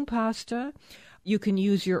your own pasta. You can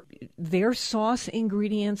use their sauce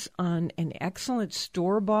ingredients on an excellent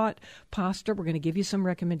store-bought pasta. We're going to give you some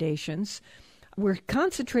recommendations. We're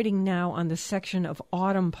concentrating now on the section of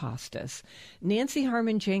autumn pastas. Nancy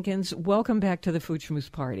Harmon Jenkins, welcome back to the Food Schmooze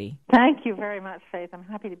Party. Thank you very much, Faith. I'm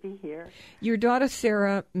happy to be here. Your daughter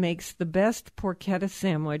Sarah makes the best porchetta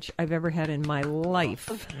sandwich I've ever had in my life.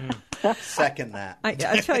 Second that. I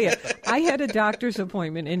tell you, I had a doctor's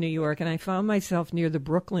appointment in New York, and I found myself near the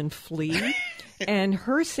Brooklyn Flea, and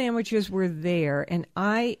her sandwiches were there, and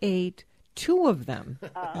I ate 2 of them.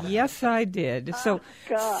 Yes, I did. So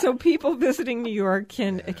people visiting New York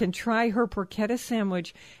can try her porchetta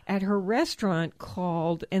sandwich at her restaurant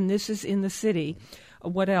called, and this is in the city,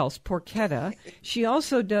 what else? Porchetta. She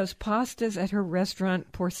also does pastas at her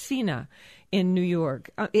restaurant Porcina in New York.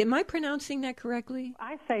 Am I pronouncing that correctly?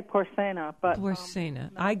 I say Porcena, but... Porcina.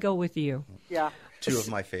 I go with you. Yeah. 2 of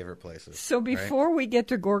my favorite places. So before we get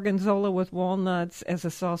to gorgonzola with walnuts as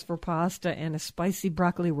a sauce for pasta and a spicy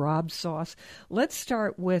broccoli rabe sauce, let's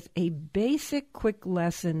start with a basic quick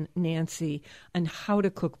lesson, Nancy, on how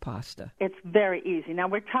to cook pasta. It's very easy. Now,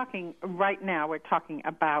 we're talking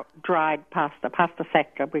about dried pasta, pasta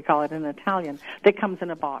secca, we call it in Italian, that comes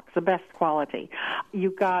in a box, the best quality.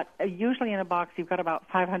 Usually in a box, you've got about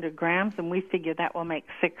 500 grams, and we figure that will make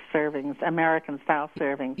 6 servings, American-style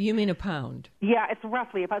servings. You mean a pound? Yeah, it's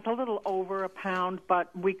roughly, it's a little over a pound,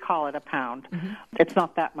 but we call it a pound. Mm-hmm. It's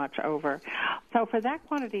not that much over. So for that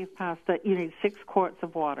quantity of pasta, you need 6 quarts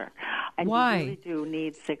of water. And why? You really do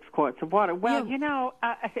need 6 quarts of water. Well, people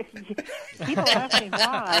ask me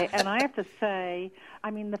why, and I have to say,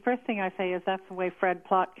 the first thing I say is that's the way Fred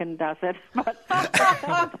Plotkin does it. But the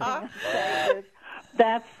second thing I say is,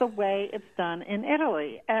 that's the way it's done in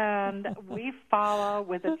Italy. And we follow,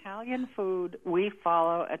 with Italian food, we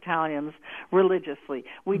follow Italians religiously.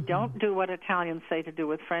 We don't do what Italians say to do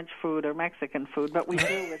with French food or Mexican food, but we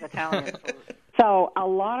do with Italian food. So a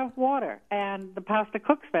lot of water, and the pasta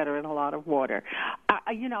cooks better in a lot of water.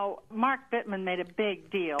 Mark Bittman made a big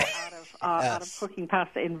deal out of cooking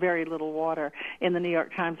pasta in very little water in the New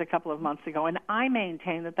York Times a couple of months ago, and I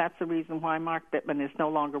maintain that that's the reason why Mark Bittman is no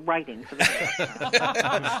longer writing for the New York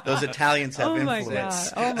Times. Those Italians have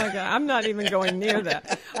influence. Oh, my God. I'm not even going near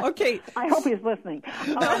that. Okay. I hope he's listening.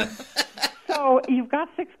 So you've got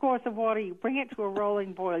 6 quarts of water. You bring it to a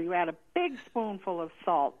rolling boil. You add a big spoonful of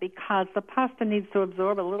salt because the pasta needs to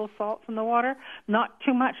absorb a little salt from the water. Not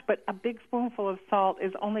too much, but a big spoonful of salt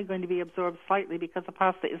is only going to be absorbed slightly because the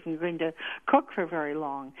pasta isn't going to cook for very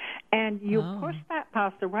long. And you push that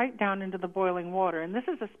pasta right down into the boiling water. And this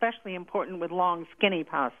is especially important with long, skinny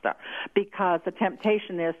pasta because the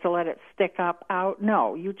temptation is to let it stick up out.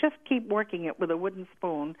 No, you just keep working it with a wooden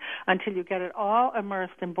spoon until you get it all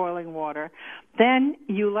immersed in boiling water. Then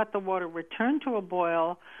you let the water return to a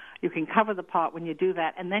boil. You can cover the pot when you do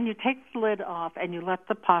that, and then you take the lid off and you let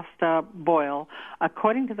the pasta boil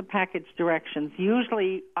according to the package directions.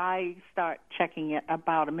 Usually I start checking it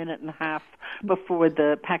about a minute and a half before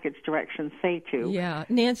the package directions say to. Yeah.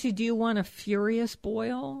 Nancy, do you want a furious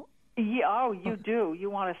boil? Yeah, you do. You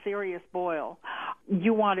want a serious boil.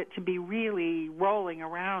 you want it to be really rolling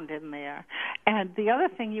around in there. And the other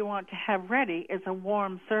thing you want to have ready is a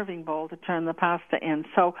warm serving bowl to turn the pasta in.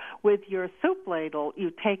 So with your soup ladle,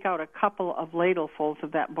 you take out a couple of ladlefuls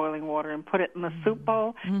of that boiling water and put it in the soup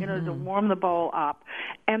bowl, to warm the bowl up.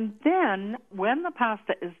 And then when the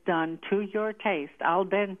pasta is done to your taste, al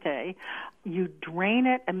dente, you drain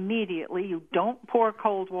it immediately. You don't pour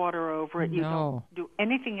cold water over it. You don't do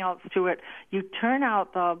anything else to it. You turn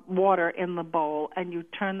out the water in the bowl, and you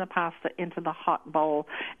turn the pasta into the hot bowl,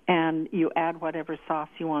 and you add whatever sauce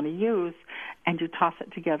you want to use, and you toss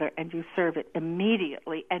it together, and you serve it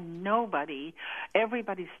immediately. And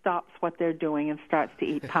everybody stops what they're doing and starts to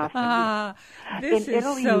eat pasta. This in is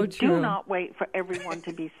Italy, so you true. do not wait for everyone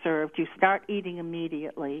to be served. You start eating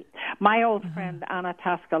immediately. My old friend Anna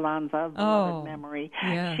Tascalanza, of beloved memory,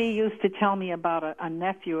 she used to tell me about a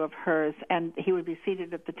nephew of hers, and he would be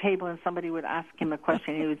seated at the table, and somebody would ask him a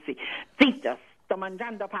question, and he would say, "Zita, sto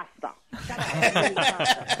mangiando pasta."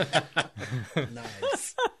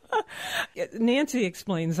 Nice. Nancy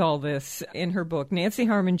explains all this in her book. Nancy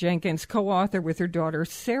Harmon Jenkins, co-author with her daughter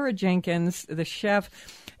Sarah Jenkins, the chef,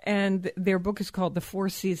 and their book is called The 4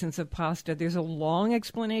 Seasons of Pasta. There's a long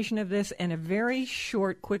explanation of this and a very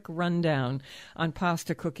short, quick rundown on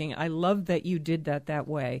pasta cooking. I love that you did that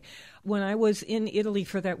way. When I was in Italy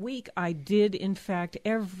for that week, I did, in fact,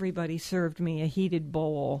 everybody served me a heated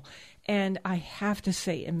bowl. And I have to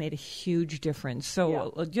say it made a huge difference.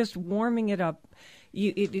 So just warming it up,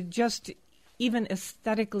 it just even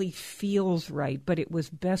aesthetically feels right, but it was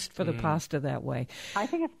best for the pasta that way. I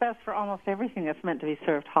think it's best for almost everything that's meant to be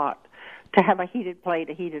served hot, to have a heated plate,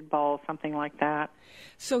 a heated bowl, something like that.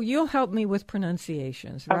 So you'll help me with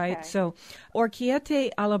pronunciations, right? Okay. So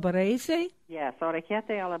orecchiette alla barese? Yes,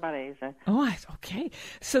 orecchiette alla barese. Oh, okay.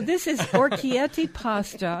 So this is orecchiette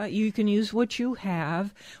pasta. You can use what you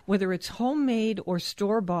have, whether it's homemade or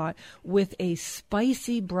store-bought, with a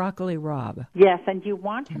spicy broccoli rabe. Yes, and you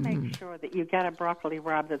want to make sure that you get a broccoli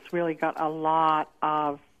rabe that's really got a lot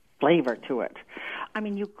of flavor to it. I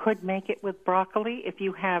mean, you could make it with broccoli if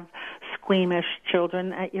you have squeamish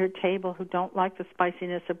children at your table who don't like the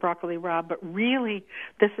spiciness of broccoli rabe, but really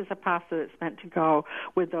this is a pasta that's meant to go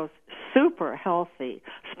with those super healthy,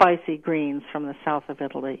 spicy greens from the south of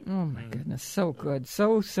Italy. Oh, my goodness. So good.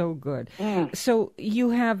 So good. So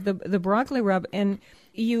you have the broccoli rabe, and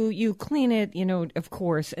you clean it, of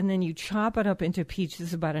course, and then you chop it up into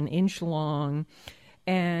pieces about an inch long,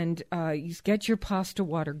 and you get your pasta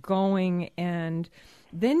water going, and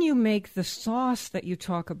then you make the sauce that you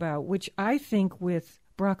talk about, which I think with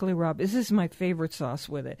broccoli rabe, this is my favorite sauce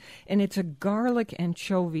with it, and it's a garlic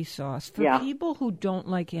anchovy sauce. For people who don't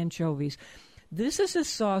like anchovies, this is a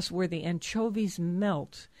sauce where the anchovies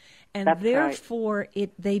melt, and therefore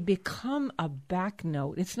they become a back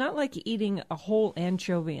note. It's not like eating a whole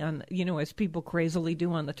anchovy on, as people crazily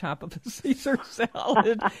do on the top of a Caesar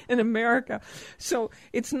salad in America. So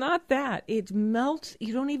it's not that. It melts.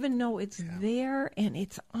 You don't even know it's there, and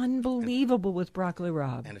it's unbelievable with broccoli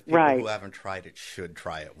rabe. And if people who haven't tried it should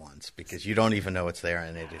try it once, because you don't even know it's there,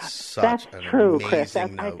 and it is such an true, amazing Chris.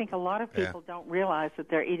 note. I think a lot of people don't realize that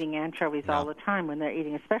they're eating anchovies all the time when they're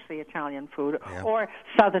eating, especially Italian food or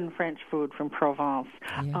Southern French food from Provence.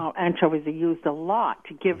 Anchovies are used a lot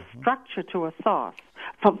to give structure to a sauce,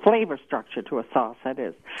 flavor structure to a sauce, that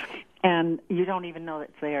is. And you don't even know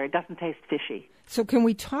it's there. It doesn't taste fishy. So can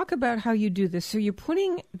we talk about how you do this? So you're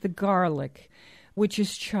putting the garlic, which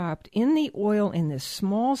is chopped, in the oil in this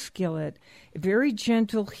small skillet, very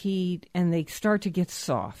gentle heat, and they start to get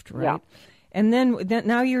soft, right? Yeah. And then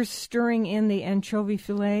now you're stirring in the anchovy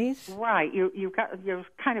fillets? Right. You've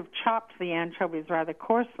kind of chopped the anchovies rather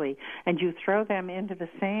coarsely, and you throw them into the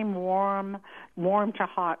same warm to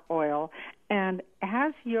hot oil. And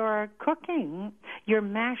as you're cooking, you're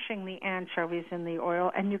mashing the anchovies in the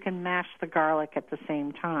oil, and you can mash the garlic at the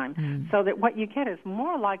same time, so that what you get is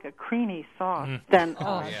more like a creamy sauce than...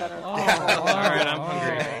 All right, I'm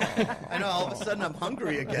hungry. I know, all of a sudden I'm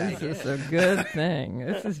hungry again. This is a good thing.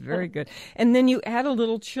 This is very good. And then you add a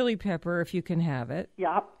little chili pepper if you can have it.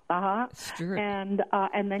 Yep. Stir it.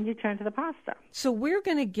 And then you turn to the pasta. So we're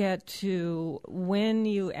going to get to when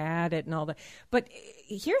you add it and all that. But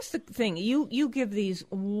here's the thing. You give these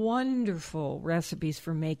wonderful recipes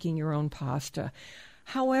for making your own pasta.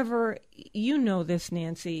 However, you know this,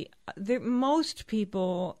 Nancy, most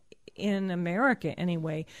people in America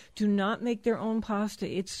anyway do not make their own pasta.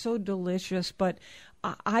 It's so delicious, but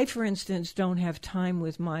I, for instance, don't have time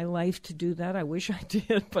with my life to do that. I wish I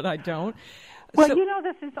did, but I don't. Well,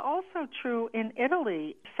 this is also true in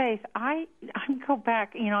Italy. Faith, I go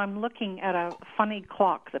back, I'm looking at a funny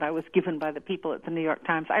clock that I was given by the people at the New York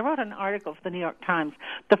Times. I wrote an article for the New York Times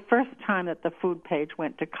the first time that the food page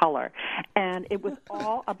went to color, and it was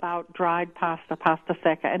all about dried pasta, pasta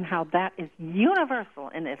secca, and how that is universal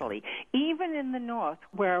in Italy. Even in the north,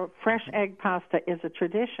 where fresh egg pasta is a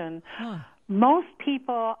tradition, most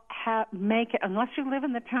people make it, unless you live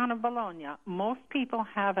in the town of Bologna, most people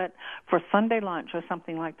have it for Sunday lunch or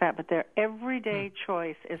something like that, but their everyday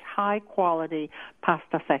choice is high-quality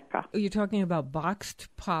pasta secca. You're talking about boxed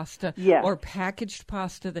pasta or packaged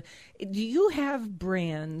pasta. Do you have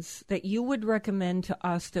brands that you would recommend to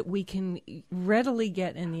us that we can readily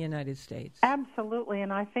get in the United States? Absolutely,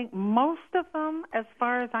 and I think most of them, as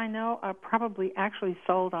far as I know, are probably actually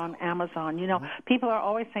sold on Amazon. People are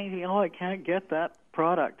always saying to me, I can't get that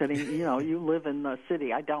product. And, you live in the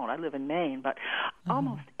city. I don't. I live in Maine. But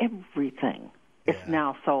almost everything is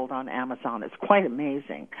now sold on Amazon. It's quite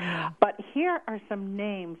amazing. Yeah. But here are some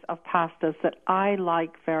names of pastas that I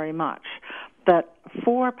like very much. That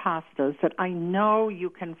 4 pastas that I know you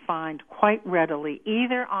can find quite readily,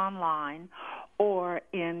 either online or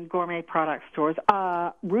in gourmet product stores.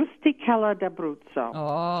 Rusticella d'Abruzzo.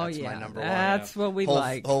 Oh, that's my number one. That's what we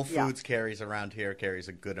like. Whole Foods carries around here, carries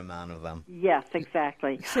a good amount of them. Yes,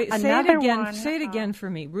 exactly. Say it again. Say it again for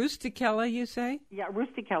me. Rusticella, you say? Yeah,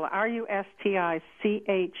 Rusticella. Rusticella.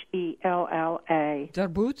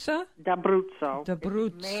 D'Abruzzo? D'Abruzzo.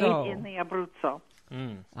 D'Abruzzo. It's made in the Abruzzo.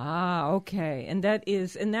 Okay. And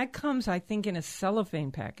that comes, I think, in a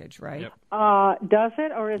cellophane package, right? Yep. Does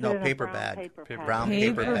it, or is it in paper a brown bag? Paper bag? Brown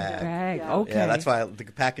paper bag. Yeah. Okay. Yeah, that's why the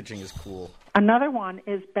packaging is cool. Another one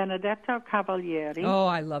is Benedetto Cavalieri. Oh,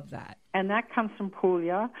 I love that. And that comes from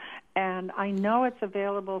Puglia. And I know it's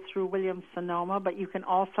available through Williams-Sonoma, but you can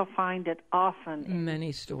also find it often in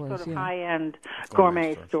many stores, sort of high-end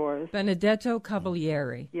gourmet stores. Benedetto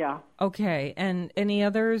Cavalieri. Yeah. Okay. And any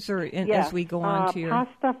others, or as we go on to your...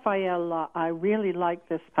 Pasta Faella. I really like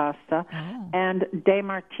this pasta. Oh. And De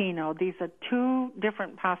Martino. These are 2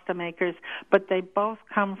 different pasta makers, but they both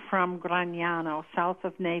come from Gragnano, south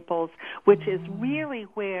of Naples, which is really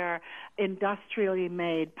where industrially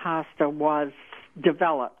made pasta was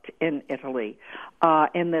developed in Italy,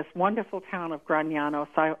 in this wonderful town of Gragnano,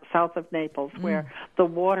 south of Naples, where the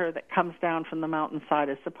water that comes down from the mountainside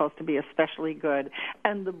is supposed to be especially good,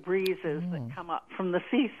 and the breezes that come up from the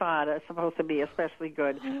seaside are supposed to be especially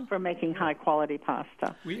good for making high-quality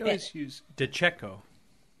pasta. We always use De Cecco.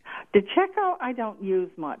 De Cecco I don't use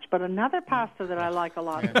much, but another pasta that I like a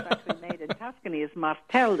lot that's actually made in Tuscany is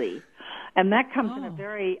Martelli, and that comes in a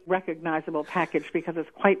very recognizable package because it's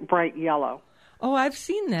quite bright yellow. Oh, I've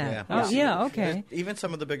seen that. Okay. Even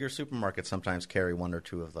some of the bigger supermarkets sometimes carry 1 or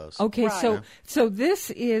 2 of those. Okay, right. So this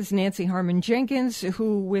is Nancy Harmon Jenkins,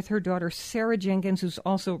 who, with her daughter Sarah Jenkins, who's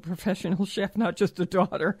also a professional chef, not just a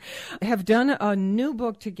daughter, have done a new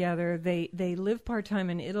book together. They live part-time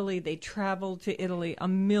in Italy. They traveled to Italy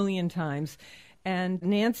 1,000,000 times. And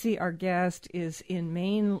Nancy, our guest, is in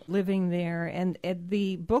Maine, living there. And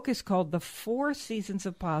the book is called The 4 Seasons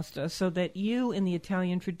of Pasta, so that you, in the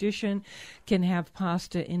Italian tradition, can have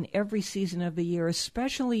pasta in every season of the year,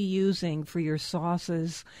 especially using for your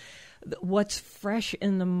sauces what's fresh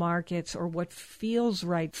in the markets or what feels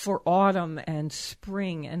right for autumn and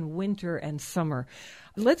spring and winter and summer.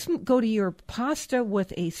 Let's go to your pasta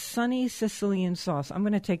with a sunny Sicilian sauce. I'm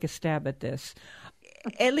going to take a stab at this.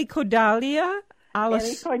 Elicodali al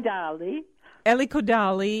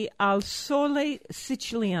sole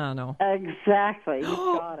siciliano. Exactly. You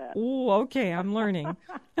got it. Oh, okay. I'm learning.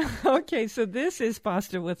 Okay, so this is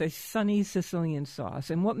pasta with a sunny Sicilian sauce.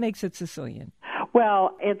 And what makes it Sicilian?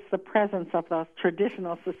 Well, it's the presence of those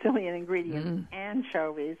traditional Sicilian ingredients,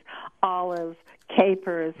 anchovies, olives,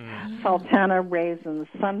 capers, sultana raisins,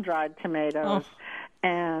 sun-dried tomatoes,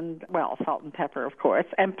 and, salt and pepper, of course,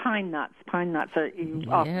 and pine nuts. Pine nuts are often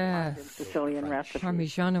found in Sicilian recipes.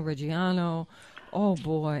 Parmigiano Reggiano. Oh,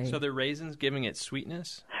 boy. So the raisins giving it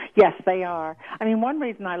sweetness? Yes, they are. I mean, one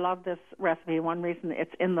reason I love this recipe, one reason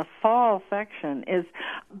it's in the fall section is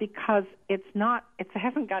because it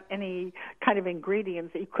hasn't got any kind of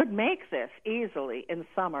ingredients. You could make this easily in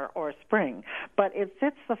summer or spring, but it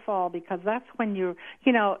fits the fall because that's when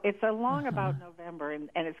it's along about November and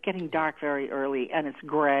it's getting dark very early and it's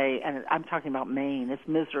gray, and I'm talking about Maine. It's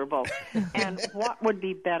miserable. And what would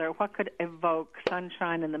be better? What could evoke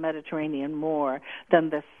sunshine in the Mediterranean more than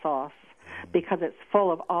this sauce? Because it's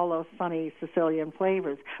full of all those sunny Sicilian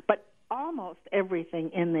flavors. But almost everything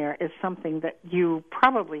in there is something that you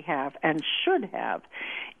probably have and should have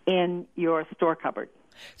in your store cupboard.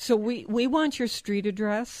 So we want your street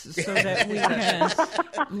address so that we can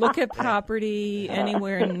look at property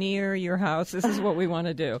anywhere near your house. This is what we want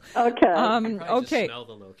to do. Okay. Okay. Smell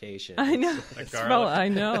the location. I know. I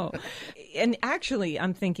know. And actually,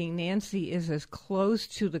 I'm thinking Nancy is as close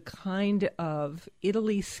to the kind of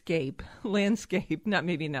Italy-scape landscape, not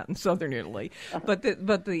in southern Italy, but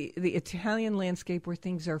the Italian landscape where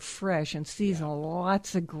things are fresh and seasonal,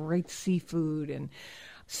 lots of great seafood. And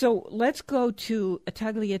so let's go to a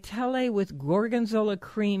tagliatelle with gorgonzola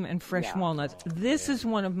cream and fresh walnuts. This is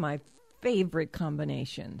one of my favorite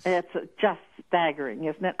combinations. It's just staggering,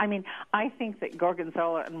 isn't it? I mean, I think that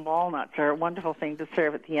gorgonzola and walnuts are a wonderful thing to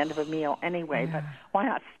serve at the end of a meal anyway, but why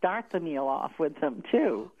not start the meal off with them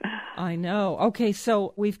too? I know. Okay,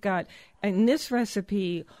 so we've got, in this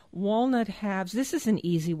recipe, walnut halves. This is an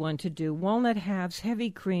easy one to do. Walnut halves,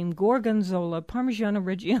 heavy cream, gorgonzola, Parmigiano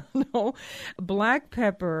Reggiano, black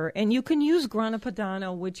pepper, and you can use Grana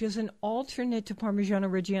Padano, which is an alternate to Parmigiano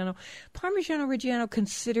Reggiano. Parmigiano Reggiano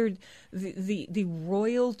considered the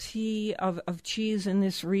royalty of cheese in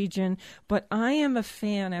this region, but I am a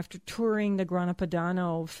fan, after touring the Grana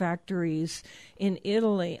Padano factories in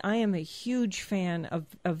Italy, I am a huge fan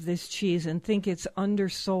of this cheese and think it's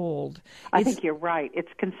undersold. I think you're right.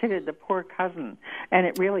 It's considered the poor cousin, and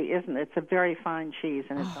it really isn't. It's a very fine cheese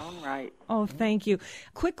in its own right. Oh, thank you.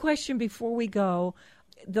 Quick question before we go.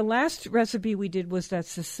 The last recipe we did was that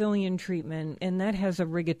Sicilian treatment, and that has a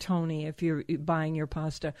rigatoni if you're buying your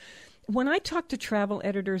pasta. When I talk to travel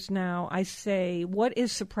editors now, I say, what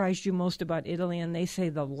has surprised you most about Italy? And they say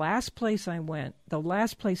the last place I went, the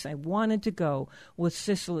last place I wanted to go was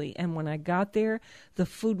Sicily. And when I got there, the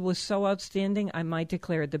food was so outstanding, I might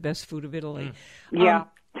declare it the best food of Italy. Yeah.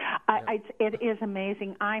 It is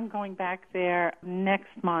amazing. I'm going back there next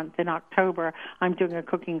month in October. I'm doing a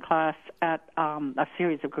cooking class at a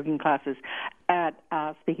series of cooking classes at,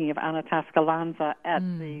 speaking of Anna Tascalanza, at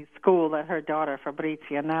the school that her daughter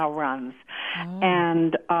Fabrizia now runs.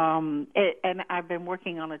 And I've been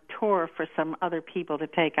working on a tour for some other people to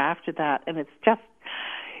take after that, and it's just,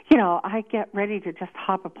 you know, I get ready to just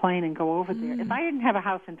hop a plane and go over there. If I didn't have a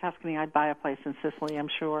house in Tuscany, I'd buy a place in Sicily, I'm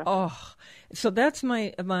sure. Oh, so that's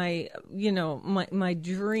my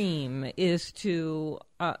dream is to,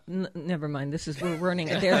 never mind, we're running,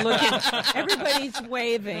 they're looking, everybody's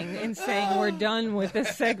waving and saying we're done with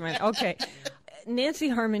this segment. Okay. Nancy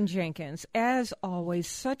Harmon Jenkins, as always,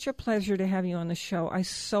 such a pleasure to have you on the show. I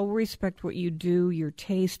so respect what you do, your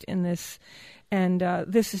taste in this. And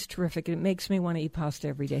this is terrific. It makes me want to eat pasta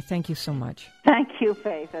every day. Thank you so much. Thank you,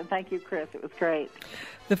 Faith, and thank you, Chris. It was great.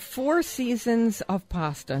 The Four Seasons of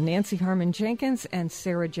Pasta, Nancy Harmon Jenkins and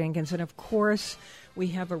Sarah Jenkins. And, of course, we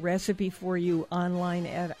have a recipe for you online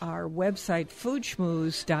at our website,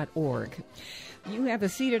 foodschmooze.org. You have a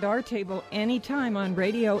seat at our table anytime on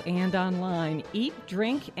radio and online. Eat,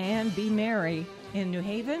 drink, and be merry. In New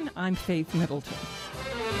Haven, I'm Faith Middleton.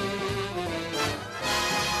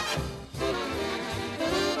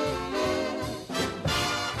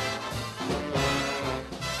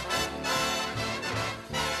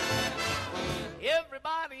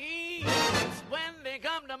 Everybody eats when they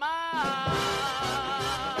come to mind.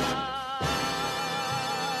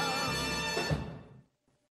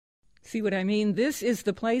 See what I mean? This is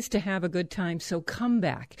the place to have a good time, so come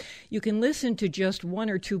back. You can listen to just one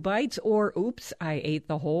or two bites, or, oops, I ate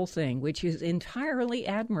the whole thing, which is entirely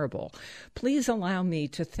admirable. Please allow me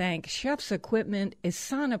to thank Chef's Equipment,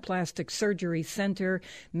 Isana Plastic Surgery Center,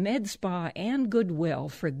 Med Spa, and Goodwill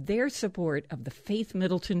for their support of the Faith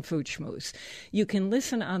Middleton Food Schmooze. You can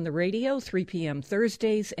listen on the radio 3 p.m.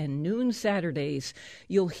 Thursdays and noon Saturdays.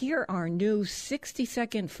 You'll hear our new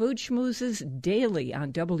 60-second Food Schmoozes daily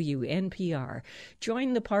on WNPR.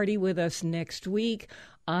 Join the party with us next week.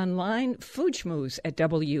 Online, Food Schmooze at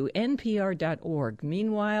WNPR.org.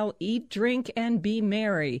 Meanwhile, eat, drink, and be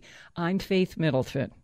merry. I'm Faith Middleton.